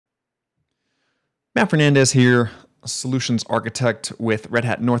Matt Fernandez here, a solutions architect with Red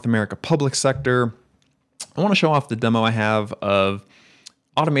Hat North America Public Sector. I want to show off the demo I have of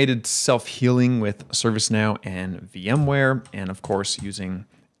automated self-healing with ServiceNow and VMware, and of course using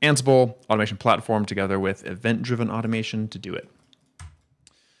Ansible automation platform together with event-driven automation to do it.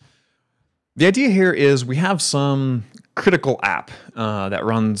 The idea here is we have some critical app that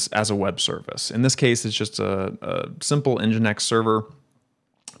runs as a web service. In this case, it's just a simple Nginx server.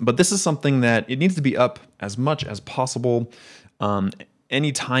 But this is something that it needs to be up as much as possible.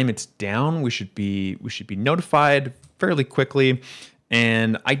 Anytime it's down, we should be notified fairly quickly.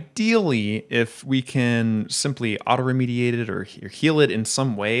 And ideally, if we can simply auto-remediate it or heal it in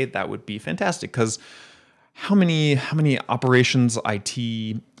some way, that would be fantastic. Because how many operations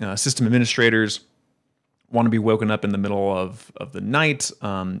IT system administrators want to be woken up in the middle of the night?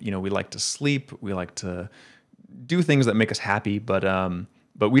 We like to sleep, we like to do things that make us happy, but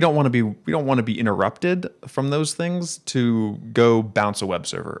we don't want to be interrupted from those things to go bounce a web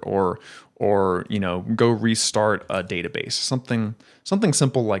server or go restart a database. Something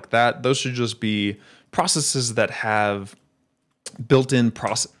simple like that. Those should just be processes that have built-in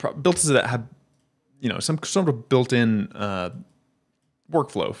processes that have some sort of built-in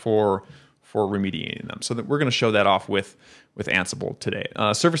workflow for remediating them. So that we're going to show that off with Ansible today.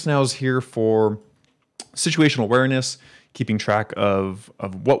 ServiceNow is here for situational awareness, keeping track of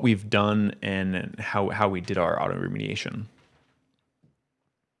what we've done and how we did our auto remediation.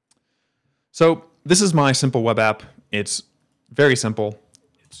 So this is my simple web app. It's very simple.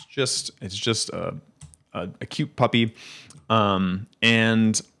 It's just a cute puppy.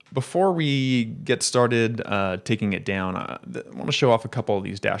 And before we get started taking it down, I want to show off a couple of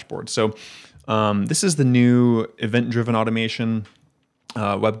these dashboards. So this is the new event-driven automation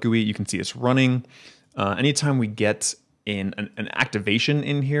web GUI. You can see it's running. Anytime we get in an activation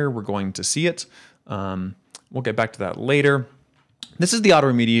in here, we're going to see it. We'll get back to that later. This is the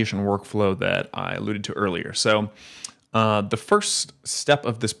auto remediation workflow that I alluded to earlier. So the first step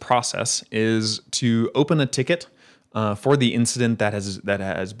of this process is to open a ticket for the incident that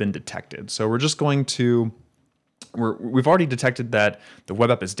has been detected. So we're just going to we've already detected that the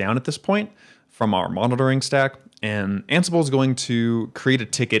web app is down at this point from our monitoring stack, and Ansible is going to create a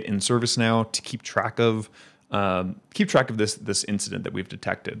ticket in ServiceNow to keep track of this incident that we've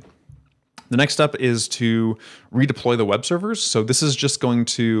detected. The next step is to redeploy the web servers. So this is just going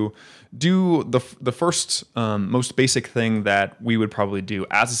to do the first most basic thing that we would probably do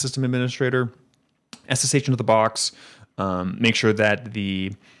as a system administrator. SSH into the box, make sure that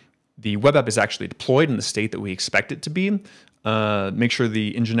the web app is actually deployed in the state that we expect it to be. Make sure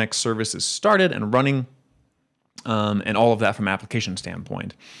the Nginx service is started and running, and all of that from an application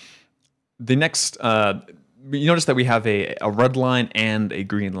standpoint. The next, you notice that we have a red line and a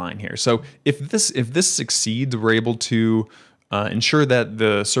green line here. So if this succeeds, we're able to ensure that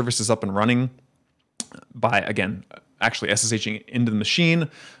the service is up and running by, again, actually SSHing into the machine.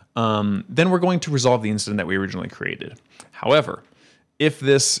 Then we're going to resolve the incident that we originally created. However, if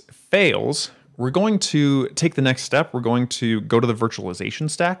this fails, we're going to take the next step. We're going to go to the virtualization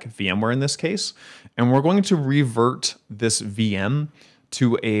stack, VMware in this case, and we're going to revert this VM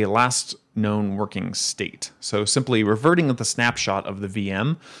to a last known working state. So simply reverting the snapshot of the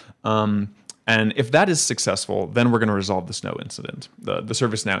VM. And if that is successful, then we're going to resolve the Snow incident, the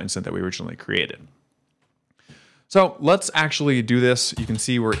ServiceNow incident that we originally created. So let's actually do this. You can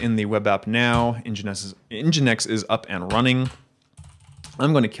see we're in the web app now. Nginx is up and running.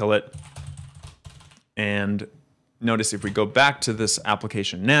 I'm going to kill it. And notice if we go back to this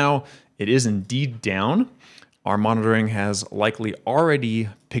application now, it is indeed down. Our monitoring has likely already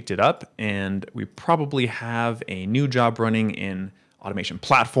picked it up, and we probably have a new job running in automation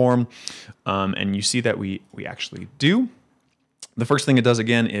platform. And you see that we actually do. The first thing it does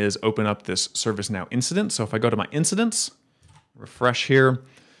again is open up this ServiceNow incident. So if I go to my incidents, refresh here,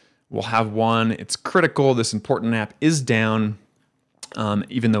 we'll have one. It's critical. This important app is down,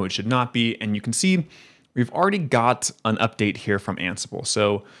 even though it should not be. And you can see we've already got an update here from Ansible.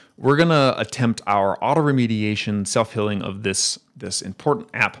 So we're going to attempt our auto remediation self-healing of this important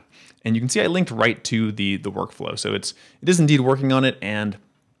app. And you can see I linked right to the workflow. So it is indeed working on it. And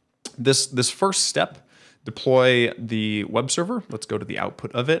this first step, deploy the web server. Let's go to the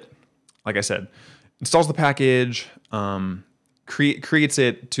output of it. Like I said, installs the package, creates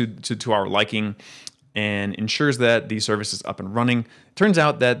it to our liking, and ensures that the service is up and running. Turns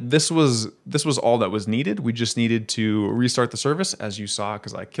out that this was all that was needed. We just needed to restart the service, as you saw,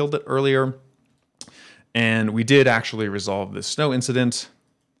 because I killed it earlier. And we did actually resolve this Snow incident.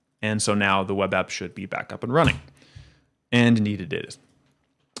 And so now the web app should be back up and running. And indeed it is.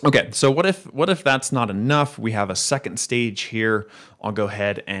 Okay, so what if that's not enough? We have a second stage here. I'll go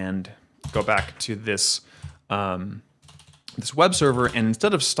ahead and go back to this this web server, and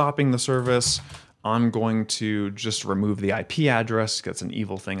instead of stopping the service, I'm going to just remove the IP address. That's an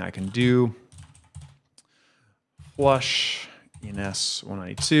evil thing I can do. Flush ENS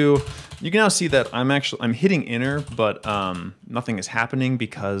 192. You can now see that I'm hitting enter, but nothing is happening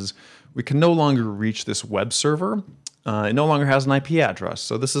because we can no longer reach this web server. It no longer has an IP address.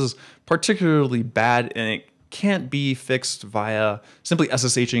 So this is particularly bad, and it can't be fixed via simply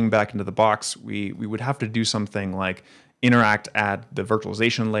SSHing back into the box. We would have to do something like interact at the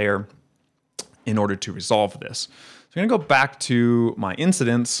virtualization layer in order to resolve this. So I'm gonna go back to my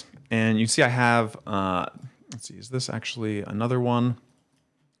incidents, and you see I have, let's see, is this actually another one?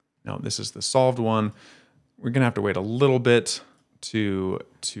 No, this is the solved one. We're gonna have to wait a little bit to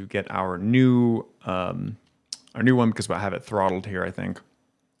get our new one because I have it throttled here, I think.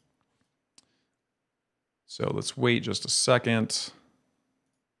 So let's wait just a second.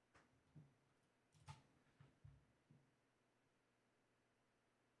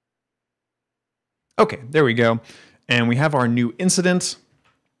 Okay, there we go. And we have our new incident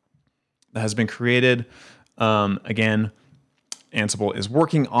that has been created. Again, Ansible is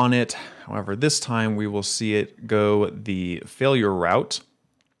working on it. However, this time we will see it go the failure route.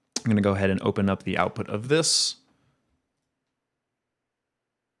 I'm going to go ahead and open up the output of this.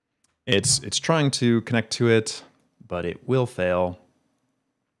 It's trying to connect to it, but it will fail.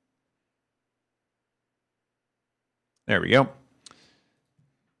 There we go.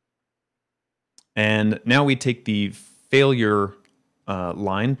 And now we take the failure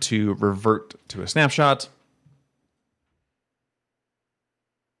line to revert to a snapshot.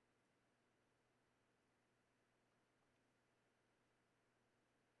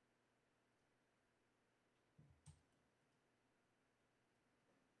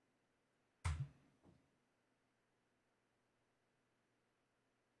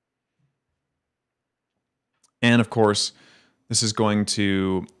 And of course, this is going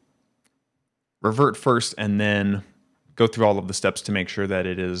to revert first and then go through all of the steps to make sure that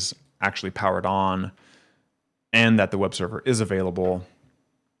it is actually powered on and that the web server is available.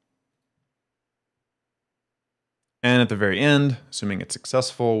 And at the very end, assuming it's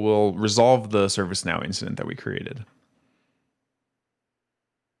successful, we'll resolve the ServiceNow incident that we created.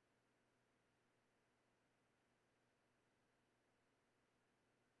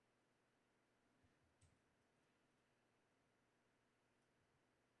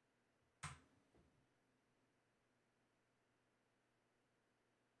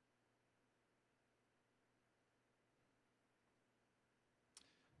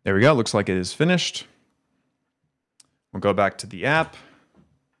 There we go. Looks like it is finished. We'll go back to the app.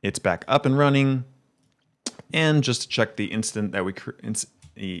 It's back up and running. And just to check the incident that we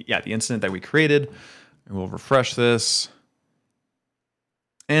created, and we'll refresh this.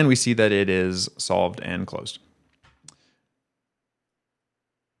 And we see that it is solved and closed.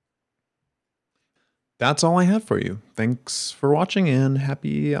 That's all I have for you. Thanks for watching and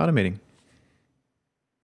happy automating.